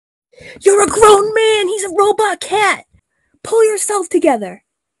You're a grown man! He's a robot cat! Pull yourself together!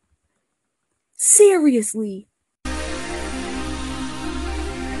 Seriously.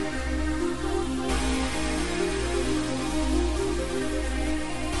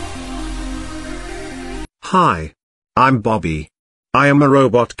 Hi. I'm Bobby. I am a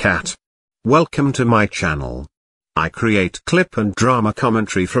robot cat. Welcome to my channel. I create clip and drama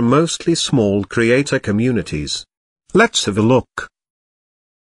commentary from mostly small creator communities. Let's have a look.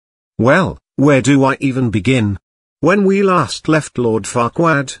 Well, where do I even begin? When we last left Lord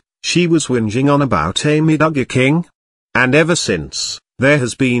Farquaad, she was whinging on about Amy Duggar King. And ever since, there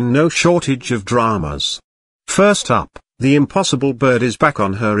has been no shortage of dramas. First up, the Impossible Bird is back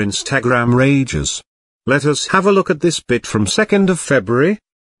on her Instagram rages. Let us have a look at this bit from 2nd of February.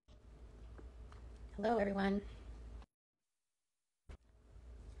 Hello everyone.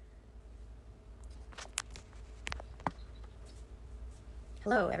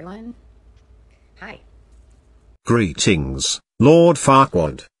 Hello everyone. Hi. Greetings, Lord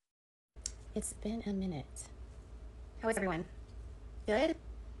Farquaad. It's been a minute. How is everyone? Good?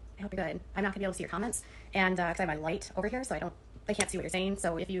 I hope you're good. I'm not gonna be able to see your comments, and because I have my light over here, so I can't see what you're saying.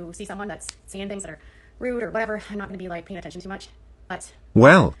 So if you see someone that's saying things that are rude or whatever, I'm not gonna be like paying attention too much. But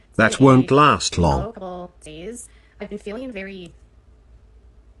well, that won't last long. A couple days, I've been feeling very.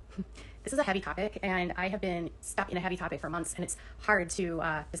 This is a heavy topic, and I have been stuck in a heavy topic for months, and it's hard to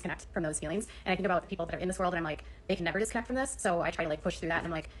disconnect from those feelings. And I think about the people that are in this world, and I'm like, they can never disconnect from this. So I try to like push through that, and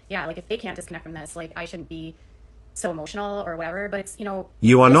I'm like, yeah, like if they can't disconnect from this, like I shouldn't be so emotional or whatever. But it's, you know,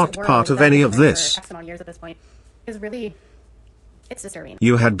 you are not part of any of this. X amount of years at this point is really, it's disturbing.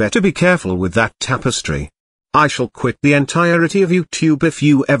 You had better be careful with that tapestry. I shall quit the entirety of YouTube if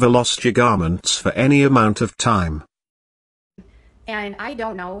you ever lost your garments for any amount of time. And I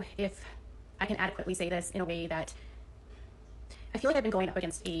don't know if I can adequately say this in a way that I feel like I've been going up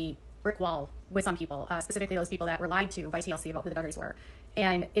against a brick wall with some people, specifically those people that were lied to by TLC about who the Duggars were.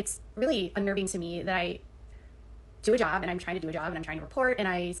 And it's really unnerving to me that I do a job, and I'm trying to do a job, and I'm trying to report, and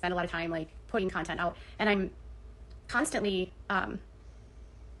I spend a lot of time like putting content out, and I'm constantly I'm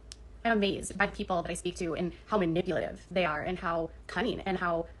amazed by the people that I speak to and how manipulative they are and how cunning and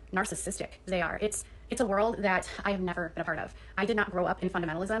how narcissistic they are. It's a world that I have never been a part of. I did not grow up in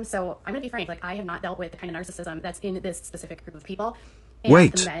fundamentalism, so I'm gonna be frank, like I have not dealt with the kind of narcissism that's in this specific group of people. And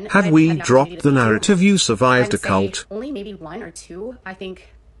wait, have we dropped the narrative you survived a cult? Only maybe one or two, I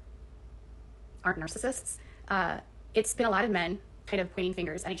think, aren't narcissists. It's been a lot of men kind of pointing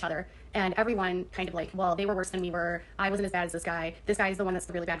fingers at each other, and everyone kind of like, well, they were worse than we were, I wasn't as bad as this guy is the one that's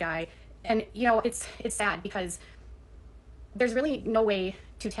the really bad guy. And you know, it's sad because there's really no way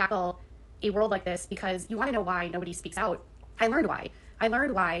to tackle a world like this, because you want to know why nobody speaks out. I learned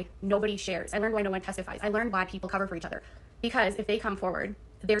why nobody shares. I learned why no one testifies. I learned why people cover for each other, because if they come forward,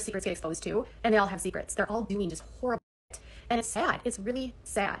 their secrets get exposed too, and they all have secrets. They're all doing just horrible shit. And it's sad. It's really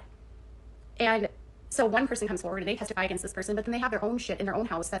sad. And so one person comes forward and they testify against this person, but then they have their own shit in their own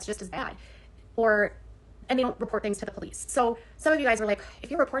house that's just as bad. And they don't report things to the police. So some of you guys were like,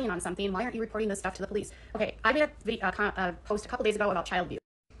 if you're reporting on something, why aren't you reporting this stuff to the police? Okay, I made a post a couple days ago about child abuse.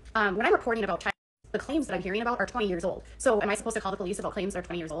 When I'm reporting about child abuse, the claims that I'm hearing about are 20 years old. So am I supposed to call the police about claims that are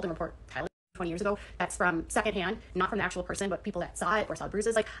 20 years old and report child abuse 20 years ago? That's from secondhand, not from the actual person, but people that saw it or saw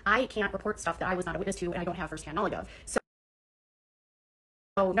bruises. Like, I can't report stuff that I was not a witness to and I don't have firsthand knowledge of. So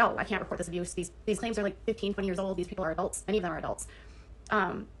no, I can't report this abuse. These claims are like 15, 20 years old. These people are adults. Many of them are adults.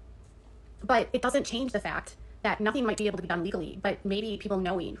 But it doesn't change the fact that nothing might be able to be done legally, but maybe people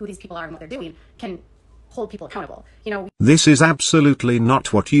knowing who these people are and what they're doing can hold people accountable. You know, this is absolutely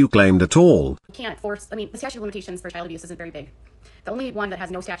not what you claimed at all. You can't force, I mean, the statute of limitations for child abuse isn't very big. The only one that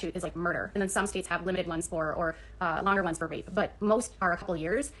has no statute is like murder. And then some states have limited ones or longer ones for rape, but most are a couple of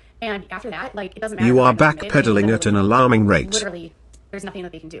years. And after that, like, it doesn't matter. You are backpedaling at an alarming rate. Literally, there's nothing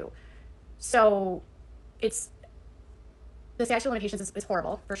that they can do. So the statute of limitations is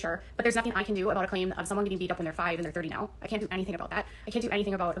horrible, for sure, but there's nothing I can do about a claim of someone getting beat up when they're 5 and they're 30 now. I can't do anything about that. I can't do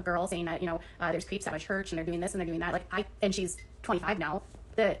anything about a girl saying that, you know, there's creeps at my church and they're doing this and they're doing that. Like, and she's 25 now.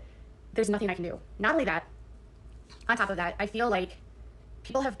 There's nothing I can do. Not only that, on top of that, I feel like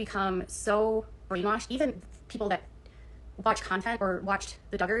people have become so brainwashed, even people that watch content or watched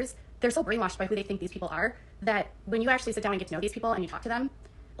the Duggars, they're so brainwashed by who they think these people are, that when you actually sit down and get to know these people and you talk to them,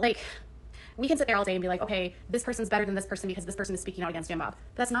 like, we can sit there all day and be like, okay, this person's better than this person because this person is speaking out against Jim Bob.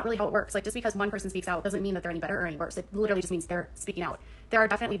 But that's not really how it works. Like, just because one person speaks out doesn't mean that they're any better or any worse. It literally just means they're speaking out. There are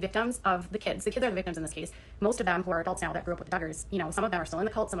definitely victims of the kids. The kids are the victims in this case. Most of them who are adults now that grew up with the Duggars, you know, some of them are still in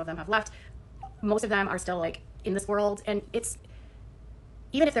the cult, some of them have left. Most of them are still like in this world, and it's,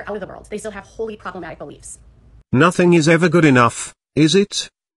 even if they're out of the world, they still have wholly problematic beliefs. Nothing is ever good enough, is it?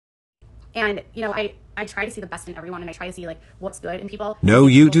 And, you know, I try to see the best in everyone, and I try to see, like, what's good in people. No,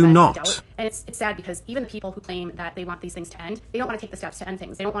 And you people do that I not. doubt. And it's sad because even the people who claim that they want these things to end, they don't want to take the steps to end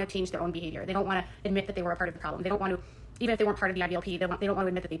things. They don't want to change their own behavior. They don't want to admit that they were a part of the problem. They don't want to, even if they weren't part of the IBLP, they don't want to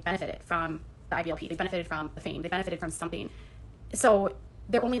admit that they benefited from the IBLP. They benefited from the fame. They benefited from something. So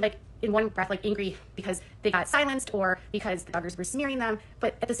they're only, like, in one breath, like, angry because they got silenced or because the Duggars were smearing them.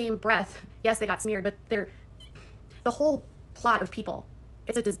 But at the same breath, yes, they got smeared, but the whole plot of people,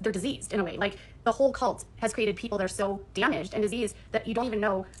 they're diseased in a way. Like, the whole cult has created people that are so damaged and diseased that you don't even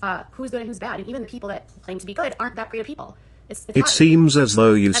know who's good and who's bad. And even the people that claim to be good aren't that great of people. It's It hard. seems as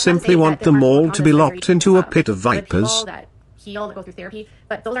though you That's not to simply say want that there them aren't all people to be around us that are locked into a pit of good people vipers. that heal, that go through therapy,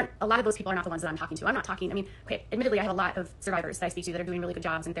 but those aren't, a lot of those people are not the ones that I'm talking to. I'm not talking, I mean, okay, admittedly, I have a lot of survivors that I speak to that are doing really good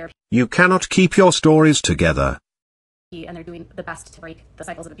jobs in therapy, You cannot keep your stories together. and they're doing the best to break the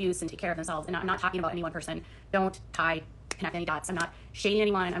cycles of abuse and take care of themselves. And I'm not talking about any one person. Don't connect any dots. I'm not shading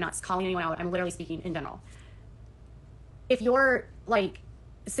anyone. I'm not calling anyone out. I'm literally speaking in general. If you're, like,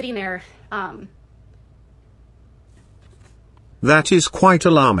 sitting there, That is quite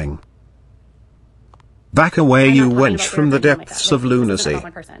alarming. Back away, I'm you not talking wench about from the their opinion like that. depths Like, of this isn't lunacy. about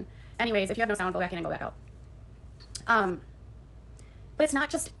one person. Anyways, if you have no sound, go back in and go back out. But it's not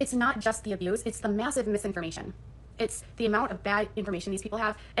just the abuse, it's the massive misinformation. It's the amount of bad information these people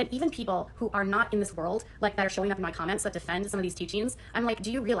have. And even people who are not in this world, like, that are showing up in my comments that defend some of these teachings, I'm like,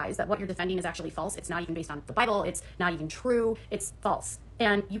 do you realize that what you're defending is actually false? It's not even based on the Bible. It's not even true. It's false.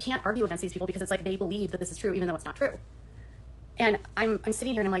 And you can't argue against these people because it's like they believe that this is true, even though it's not true. And I'm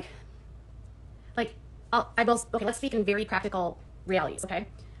sitting here and I'm like, okay, let's speak in very practical realities, okay?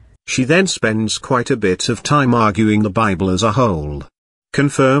 She then spends quite a bit of time arguing the Bible as a whole,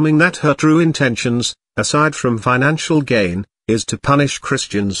 confirming that her true intentions, aside from financial gain, is to punish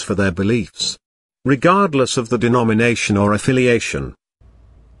Christians for their beliefs, regardless of the denomination or affiliation.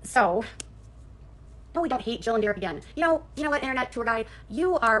 So, no, we don't hate Jill and Derek again. You know what, internet tour guide?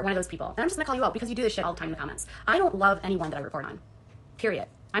 You are one of those people. And I'm just gonna call you out because you do this shit all the time in the comments. I don't love anyone that I report on. Period.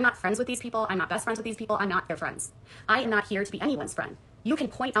 I'm not friends with these people. I'm not best friends with these people. I'm not their friends. I am not here to be anyone's friend. You can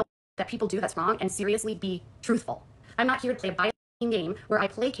point out that people do that's wrong and seriously be truthful. I'm not here to play a biased game where I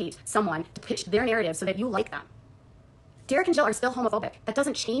placate someone to pitch their narrative so that you like them. Derek and Jill are still homophobic. That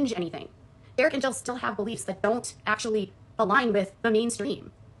doesn't change anything. Derek and Jill still have beliefs that don't actually align with the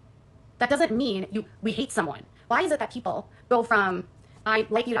mainstream. That doesn't mean we hate someone. Why is it that people go from I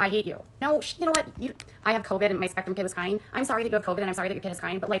like you to I hate you? No, you know what? I have COVID and my Spectrum kid was crying. I'm sorry that you have COVID and I'm sorry that your kid is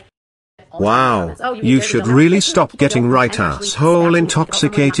crying, but, like, Wow, oh, you hate should Derek and Jill. really Like, stop people getting don't right pretend to actually asshole stab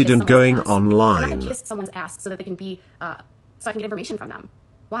intoxicated someone and going kiss someone's ass. I'm not gonna online. kiss someone's ass so that they can be, so I can get information from them.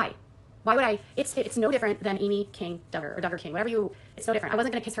 Why? Why would I? It's no different than Amy King Duggar or Duggar King, whatever you. It's no different. I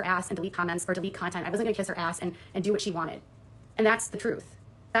wasn't gonna kiss her ass and delete comments or delete content. I wasn't gonna kiss her ass and do what she wanted, and that's the truth.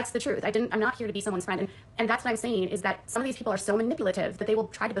 That's the truth. I'm not here to be someone's friend, and that's what I'm saying is that some of these people are so manipulative that they will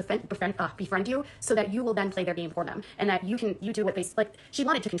try to befriend you so that you will then play their game for them, and that you do what they like. She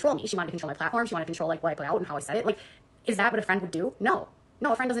wanted to control me. She wanted to control my platform. She wanted to control, like, what I put out and how I said it. Like, is that what a friend would do? No,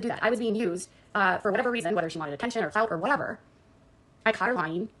 a friend doesn't do that. I was being used for whatever reason, whether she wanted attention or clout or whatever. I caught her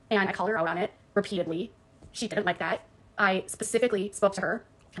lying, and I called her out on it repeatedly. She didn't like that. I specifically spoke to her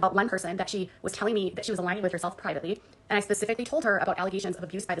about one person that she was telling me that she was aligning with herself privately, and I specifically told her about allegations of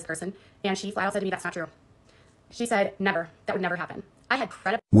abuse by this person, and she flat out said to me, that's not true. She said, never. That would never happen. I had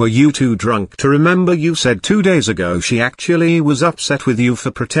credible... Were you too drunk to remember you said 2 days ago she actually was upset with you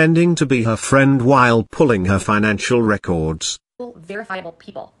for pretending to be her friend while pulling her financial records? verifiable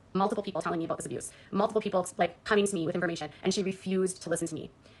people, multiple people telling me about this abuse, multiple people, like, coming to me with information, and she refused to listen to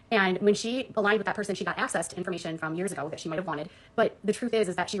me. And when she aligned with that person, she got access to information from years ago that she might have wanted. But the truth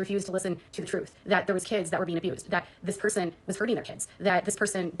is that she refused to listen to the truth, that there was kids that were being abused, that this person was hurting their kids, that this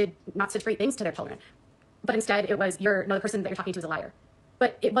person did not such great things to their children. But instead, it was, the person that you're talking to is a liar.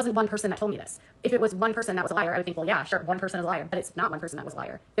 But it wasn't one person that told me this. If it was one person that was a liar, I would think, well, yeah, sure, one person is a liar. But it's not one person that was a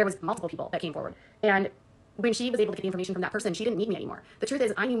liar. There was multiple people that came forward. And when she was able to get the information from that person, she didn't need me anymore. The truth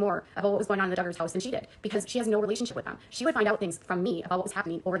is, I knew more about what was going on in the Duggars' house than she did, because she has no relationship with them. She would find out things from me about what was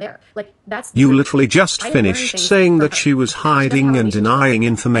happening over there. Like, that's You true. literally just I didn't learn finished things saying from that her. she was She doesn't have a hiding and relationship with denying them.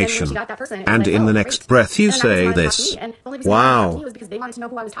 information. And then when she got that person, it was And like, in oh, the next great. breath you And then that say person wanted to talk to this. me, and the only reason they wanted to talk to Wow. me was because they wanted to know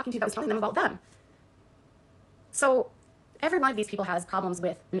who I was talking to that was telling them about them. So every one of these people has problems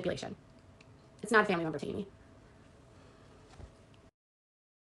with manipulation. It's not a family member to me.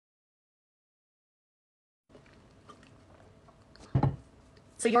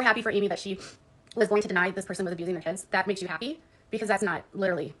 So you're happy for Amy that she was going to deny this person was abusing their kids? That makes you happy? Because that's not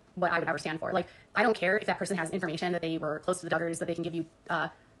literally what I would ever stand for. Like, I don't care if that person has information that they were close to the Duggars, that they can give you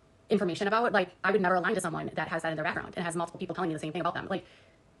information about. Like, I would never align to someone that has that in their background and has multiple people telling me the same thing about them. Like,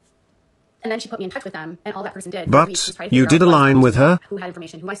 And then she put me in touch with them, and all that person did But was try to you figure did out align with her? who had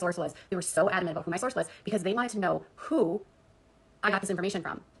information, who my source was. They were so adamant about who my source was because they wanted to know who I got this information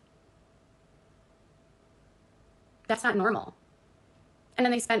from. That's not normal. And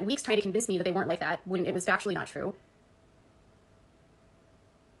then they spent weeks trying to convince me that they weren't like that when it was factually not true.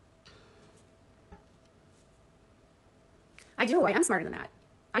 I am smarter than that.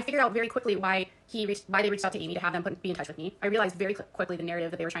 I figured out very quickly why they reached out to Amy to have them be in touch with me. I realized very quickly the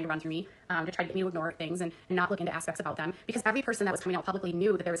narrative that they were trying to run through me to try to get me to ignore things and not look into aspects about them. Because every person that was coming out publicly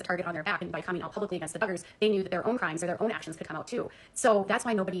knew that there was a target on their back, and by coming out publicly against the Duggars, they knew that their own crimes or their own actions could come out too. So that's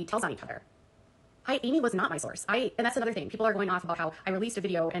why nobody tells on each other. Amy was not my source. And that's another thing. People are going off about how I released a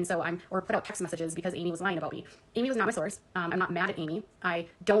video and so or put out text messages because Amy was lying about me. Amy was not my source. I'm not mad at Amy. I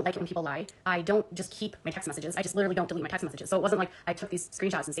don't like it when people lie. I don't just keep my text messages. I just literally don't delete my text messages. So it wasn't like I took these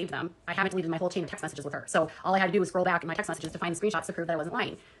screenshots and saved them. I haven't deleted my whole chain of text messages with her. So all I had to do was scroll back in my text messages to find the screenshots to prove that I wasn't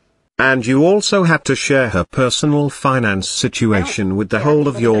lying. And you also had to share her personal finance situation with the whole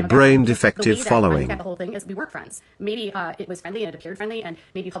of your brain defective following. The whole thing is we weren't friends. Maybe it was friendly and it appeared friendly, and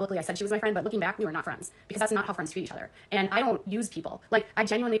maybe publicly I said she was my friend, but looking back, we were not friends because that's not how friends treat each other. And I don't use people. Like, I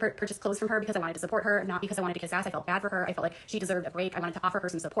genuinely purchased clothes from her because I wanted to support her, not because I wanted to kiss ass. I felt bad for her. I felt like she deserved a break. I wanted to offer her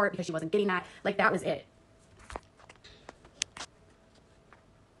some support because she wasn't getting that. Like, that was it.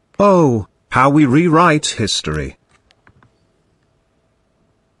 Oh, how we rewrite history.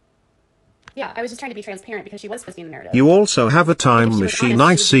 Yeah, I was just trying to be transparent because she was twisting the narrative. You also have a time machine,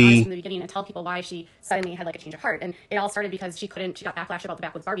 I see. From the beginning and tell people why she suddenly had like a change of heart, and it all started because she got backlash about the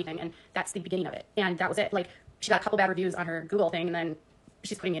Backwoods Barbie thing, and that's the beginning of it. And that was it. Like, she got a couple bad reviews on her Google thing, and then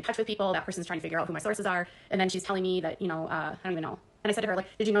she's putting me in touch with people. That person's trying to figure out who my sources are, and then she's telling me that I don't even know. And I said to her, like,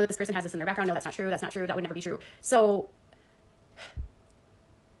 did you know that this person has this in their background? No, that's not true. That's not true. That would never be true. So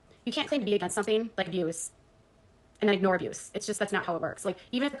you can't claim to be against something like abuse and then ignore abuse. It's just, that's not how it works. Like,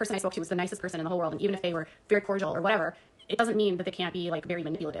 even if the person I spoke to was the nicest person in the whole world, and even if they were very cordial or whatever, it doesn't mean that they can't be like very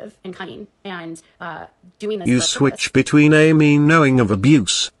manipulative and cunning and doing this. You switch between Amy knowing of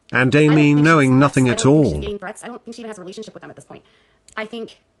abuse and Amy knowing nothing at all. She's getting threats. I don't think she even has a relationship with them at this point. I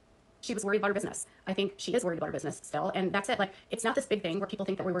think she was worried about her business. I think she is worried about her business still, and that's it. Like, it's not this big thing where people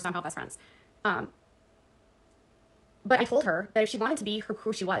think that we were somehow best friends. But I told her that if she wanted to be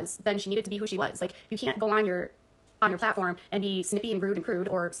who she was, then she needed to be who she was. Like, you can't go on your platform and be snippy and rude and crude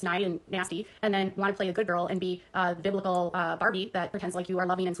or snide and nasty and then want to play a good girl and be the biblical Barbie that pretends like you are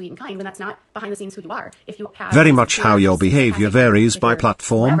loving and sweet and kind when that's not behind the scenes who you are. If you have very much how your behavior varies by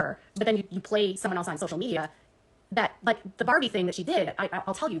platform. Whatever, but then you play someone else on social media, that, like, the Barbie thing that she did,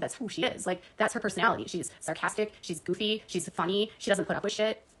 I'll tell you, that's who she is. Like, that's her personality. She's sarcastic, she's goofy, she's funny, she doesn't put up with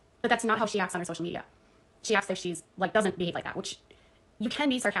shit, but that's not how she acts on her social media. She acts like she's, like, doesn't behave like that, which you can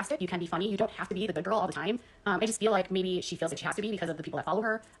be sarcastic, you can be funny, you don't have to be the good girl all the time. I just feel like maybe she feels like she has to be because of the people that follow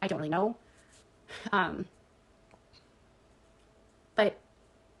her. I don't really know. But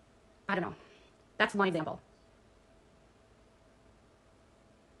I don't know. That's one example.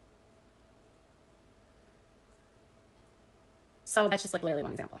 So that's just like literally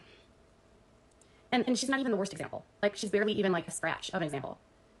one example. And she's not even the worst example. Like, she's barely even like a scratch of an example.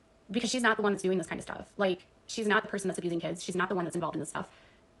 Because she's not the one that's doing this kind of stuff. Like, she's not the person that's abusing kids. She's not the one that's involved in this stuff.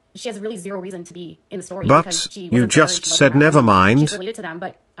 She has really zero reason to be in the story. But you just said never mind. She's related to them,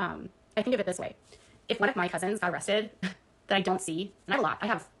 but I think of it this way. If one of my cousins got arrested that I don't see, and I have a lot. I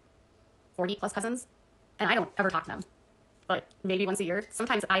have 40 plus cousins, and I don't ever talk to them. But maybe once a year.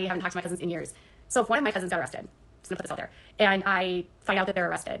 Sometimes I haven't talked to my cousins in years. So if one of my cousins got arrested, just gonna put this out there, and I find out that they're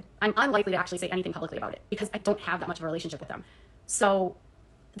arrested, I'm unlikely to actually say anything publicly about it because I don't have that much of a relationship with them. So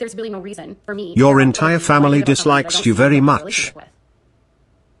there's really no reason for me. Your entire family dislikes you very much.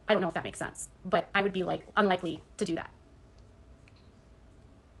 I don't know if that makes sense, but I would be like unlikely to do that.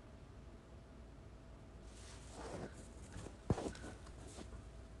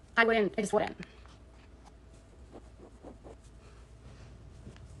 I just wouldn't.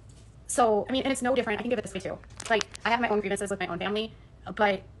 So, I mean, and it's no different. I can give it this way too. Like, I have my own grievances with my own family,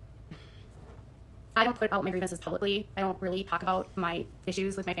 but I don't put out my grievances publicly. I don't really talk about my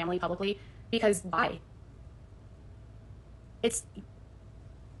issues with my family publicly because why?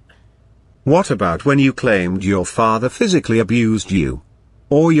 What about when you claimed your father physically abused you?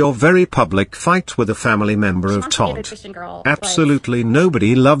 Or your very public fight with a family member of Todd? Absolutely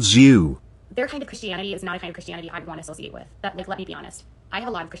nobody loves you. Their kind of Christianity is not a kind of Christianity I want to associate with. That, like, let me be honest. I have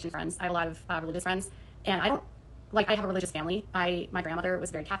a lot of Christian friends. I have a lot of religious friends, and I have a religious family. My grandmother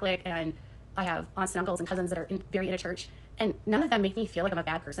was very Catholic, and I have aunts and uncles and cousins that are very into church, and none of them make me feel like I'm a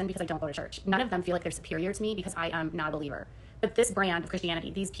bad person because I don't go to church. None of them feel like they're superior to me because I am not a believer. But this brand of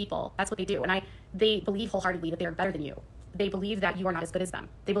Christianity, these people, that's what they do, and they believe wholeheartedly that they're better than you. they believe that you are not as good as them.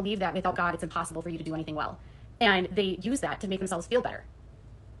 They believe that without God, it's impossible for you to do anything well. And they use that to make themselves feel better.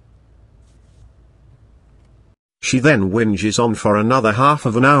 She then whinges on for another half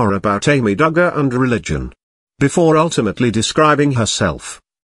of an hour about Amy Duggar and religion, before ultimately describing herself.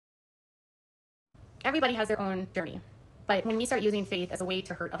 Everybody has their own journey. But when we start using faith as a way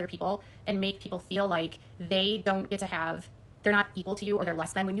to hurt other people and make people feel like they don't get to have, they're not equal to you or they're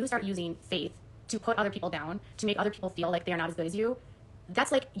less than, when you start using faith to put other people down, to make other people feel like they're not as good as you,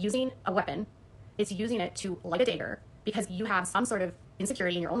 that's like using a weapon. It's using it to light a dagger because you have some sort of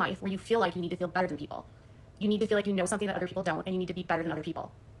insecurity in your own life where you feel like you need to feel better than people. You need to feel like you know something that other people don't, and you need to be better than other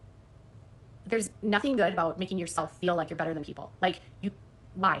people. There's nothing good about making yourself feel like you're better than people. Like,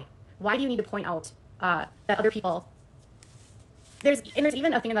 why? Why do you need to point out that other people... There's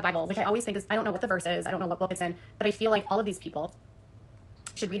even a thing in the Bible, which I always think is, I don't know what the verse is, I don't know what book it's in, but I feel like all of these people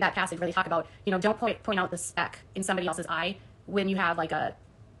should read that passage where they talk about, don't point out the speck in somebody else's eye when you have like a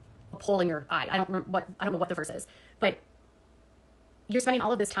hole in your eye. I don't know what the verse is, but you're spending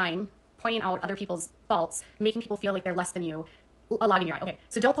all of this time pointing out other people's faults, making people feel like they're less than you, a log in your eye. Okay,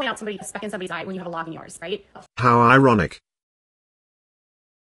 so don't point out a speck in somebody's eye when you have a log in yours, right? How ironic.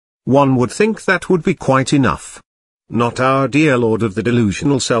 One would think that would be quite enough. Not our dear Lord of the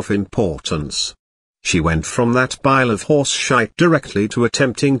delusional self-importance. She went from that pile of horse shite directly to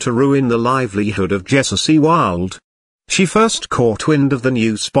attempting to ruin the livelihood of Jessa C. Wilde. She first caught wind of the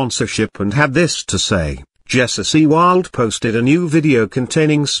new sponsorship and had this to say. Jessa C. Wilde posted a new video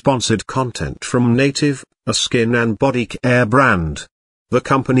containing sponsored content from Native, a skin and body care brand. The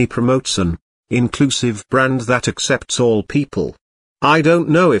company promotes an inclusive brand that accepts all people. I don't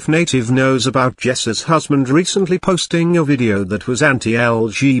know if Native knows about Jessa's husband recently posting a video that was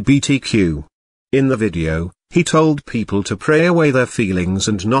anti-LGBTQ. In the video, he told people to pray away their feelings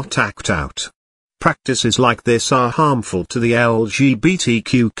and not act out. Practices like this are harmful to the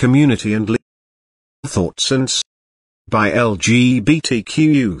LGBTQ community and thoughts and by LGBTQ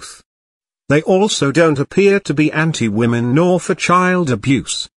youth. They also don't appear to be anti-women nor for child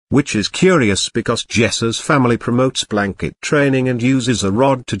abuse. Which is curious because Jessa's family promotes blanket training and uses a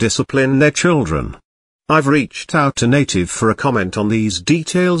rod to discipline their children. I've reached out to Native for a comment on these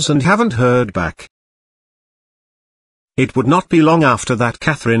details and haven't heard back. It would not be long after that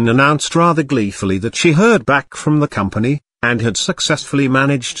Katherine announced rather gleefully that she heard back from the company, and had successfully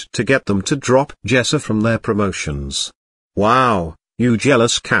managed to get them to drop Jessa from their promotions. Wow, you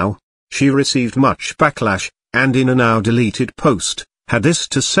jealous cow. She received much backlash, and in a now deleted post, had this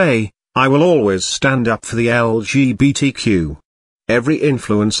to say, I will always stand up for the LGBTQ. Every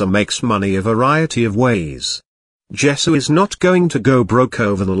influencer makes money a variety of ways. Jessa is not going to go broke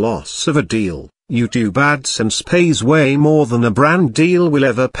over the loss of a deal. YouTube AdSense pays way more than a brand deal will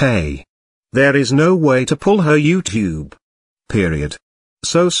ever pay. There is no way to pull her YouTube. Period.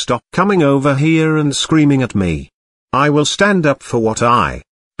 So stop coming over here and screaming at me. I will stand up for what I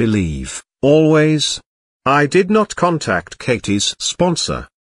believe, always. I did not contact Katie's sponsor.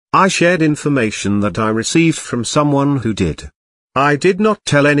 I shared information that I received from someone who did. I did not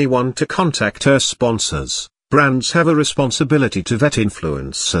tell anyone to contact her sponsors. Brands have a responsibility to vet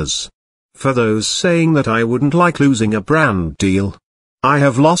influencers. For those saying that I wouldn't like losing a brand deal, I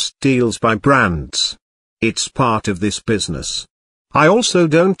have lost deals by brands. It's part of this business. I also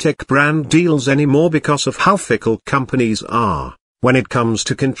don't take brand deals anymore because of how fickle companies are when it comes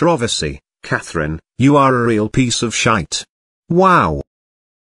to controversy. Katherine, you are a real piece of shite. Wow.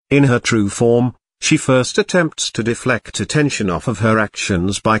 In her true form, she first attempts to deflect attention off of her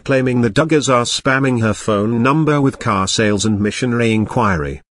actions by claiming the Duggars are spamming her phone number with car sales and missionary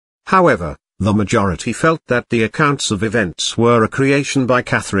inquiry. However, the majority felt that the accounts of events were a creation by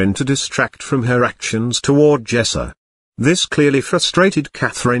Katherine to distract from her actions toward Jessa. This clearly frustrated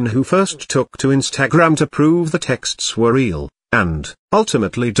Katherine, who first took to Instagram to prove the texts were real, and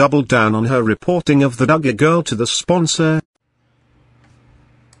ultimately doubled down on her reporting of the Duggar girl to the sponsor.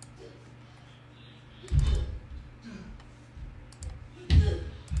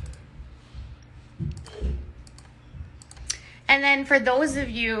 And then for those of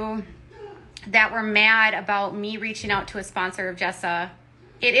you that were mad about me reaching out to a sponsor of Jessa,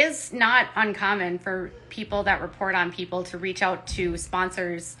 it is not uncommon for people that report on people to reach out to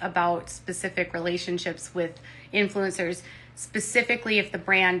sponsors about specific relationships with influencers, specifically if the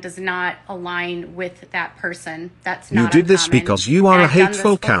brand does not align with that person. That's not You did this uncommon. because you are And a I've done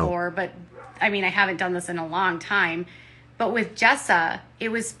hateful this cow. before, but I mean, I haven't done this in a long time. But with Jessa, it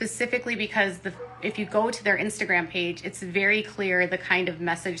was specifically because if you go to their Instagram page, it's very clear the kind of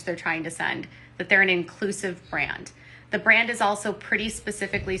message they're trying to send, that they're an inclusive brand. The brand is also pretty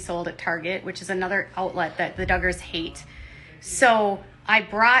specifically sold at Target, which is another outlet that the Duggars hate. So I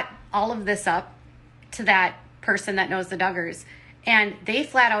brought all of this up to that person that knows the Duggars, and they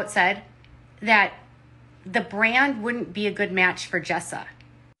flat out said that the brand wouldn't be a good match for Jessa.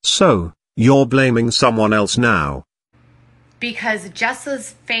 So, you're blaming someone else now? Because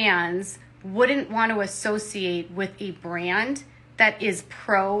Jessa's fans wouldn't want to associate with a brand that is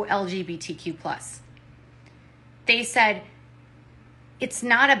pro-LGBTQ+. They said it's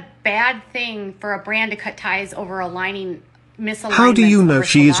not a bad thing for a brand to cut ties over aligning misalignments. How do you know with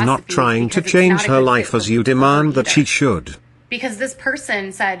she is not philosophies, trying to because it's change not a her good life fit as for- you for her demand that either. she should? Because this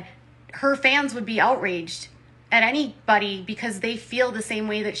person said her fans would be outraged at anybody because they feel the same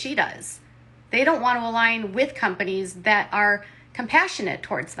way that she does. They don't want to align with companies that are compassionate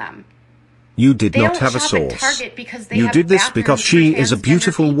towards them. You did They not don't have a shop at source. Target because they You have did this bathrooms because for she is a transgender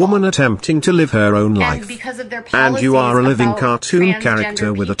beautiful people. woman attempting to live her own And life. because of their And you are a policies living about cartoon transgender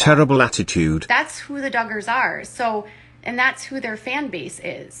character with a people. terrible attitude. That's who the Duggars are. So, and that's who their fan base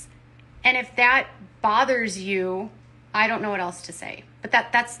is. And if that bothers you, I don't know what else to say. But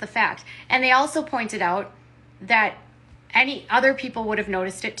that's the fact. And they also pointed out that any other people would have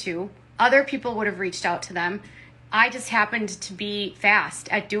noticed it too. Other people would have reached out to them. I just happened to be fast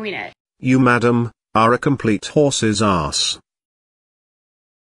at doing it. You, madam, are a complete horse's ass.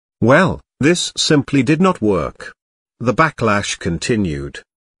 Well, this simply did not work. The backlash continued.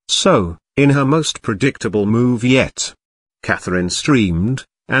 So, in her most predictable move yet, Katherine streamed,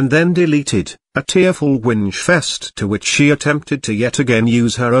 and then deleted, a tearful whinge fest to which she attempted to yet again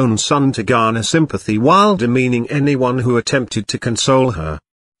use her own son to garner sympathy while demeaning anyone who attempted to console her.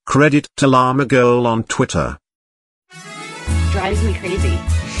 Credit to Llama Girl on Twitter. Drives me crazy.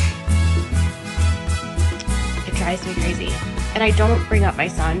 It drives me crazy. And I don't bring up my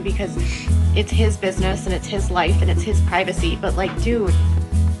son because it's his business and it's his life and it's his privacy. But like, dude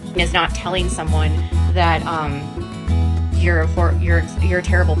is not telling someone that you're a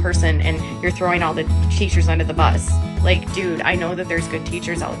terrible person and you're throwing all the teachers under the bus. Like, dude, I know that there's good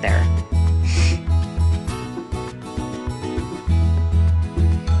teachers out there.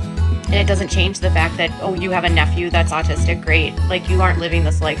 And it doesn't change the fact that, oh, you have a nephew that's autistic, great. Like, you aren't living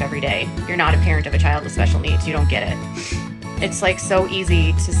this life every day. You're not a parent of a child with special needs. You don't get it. It's like so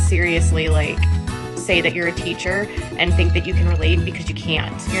easy to seriously like say that you're a teacher and think that you can relate because you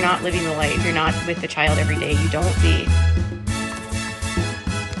can't. You're not living the life. You're not with the child every day. You don't be.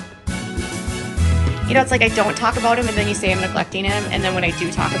 You know, it's like I don't talk about him and then you say I'm neglecting him. And then when I do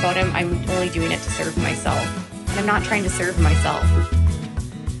talk about him, I'm only doing it to serve myself. And I'm not trying to serve myself.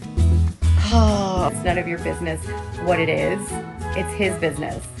 Oh, it's none of your business what it is. It's his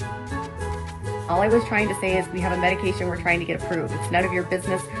business. All I was trying to say is we have a medication we're trying to get approved. It's none of your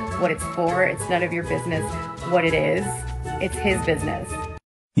business what it's for. It's none of your business what it is. It's his business.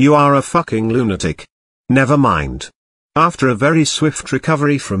 You are a fucking lunatic. Never mind. After a very swift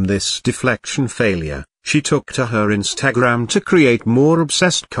recovery from this deflection failure, she took to her Instagram to create more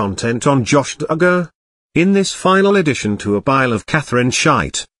obsessed content on Josh Duggar. In this final addition to a pile of Katherine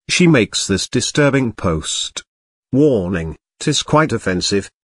shite, she makes this disturbing post. Warning, 'tis quite offensive.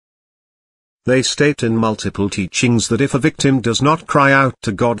 They state in multiple teachings that if a victim does not cry out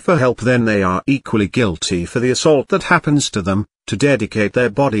to God for help, then they are equally guilty for the assault that happens to them, to dedicate their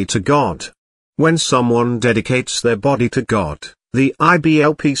body to God. When someone dedicates their body to God, the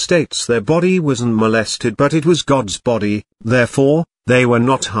IBLP states their body wasn't molested but it was God's body, therefore, they were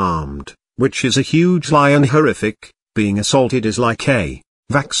not harmed, which is a huge lie and horrific. Being assaulted is like a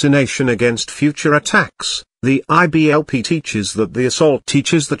vaccination against future attacks. The IBLP teaches that the assault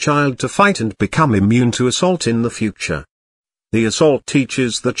teaches the child to fight and become immune to assault in the future. The assault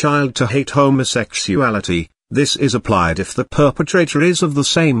teaches the child to hate homosexuality. This is applied if the perpetrator is of the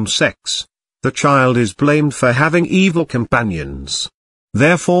same sex. The child is blamed for having evil companions.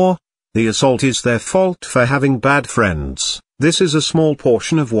 Therefore, the assault is their fault for having bad friends. This is a small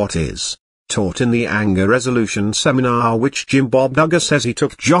portion of what is taught in the anger resolution seminar which Jim Bob Duggar says he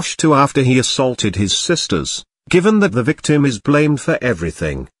took Josh to after he assaulted his sisters. Given that the victim is blamed for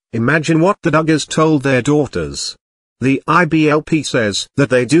everything, imagine what the Duggars told their daughters. The IBLP says that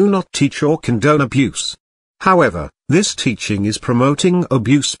they do not teach or condone abuse. However, this teaching is promoting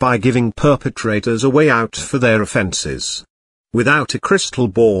abuse by giving perpetrators a way out for their offenses. Without a crystal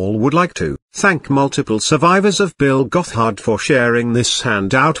ball, would like to thank multiple survivors of Bill Gothard for sharing this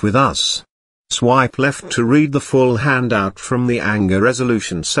handout with us. Swipe left to read the full handout from the Anger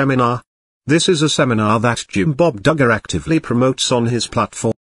Resolution Seminar. This is a seminar that Jim Bob Duggar actively promotes on his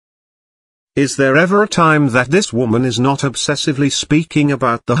platform. Is there ever a time that this woman is not obsessively speaking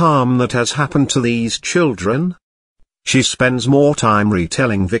about the harm that has happened to these children? She spends more time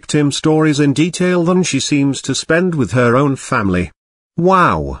retelling victim stories in detail than she seems to spend with her own family.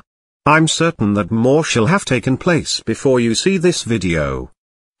 Wow! I'm certain that more shall have taken place before you see this video.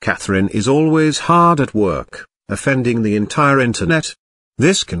 Katherine is always hard at work, offending the entire internet.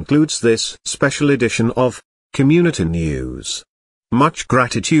 This concludes this special edition of Community News. Much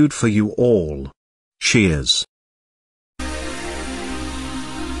gratitude for you all. Cheers.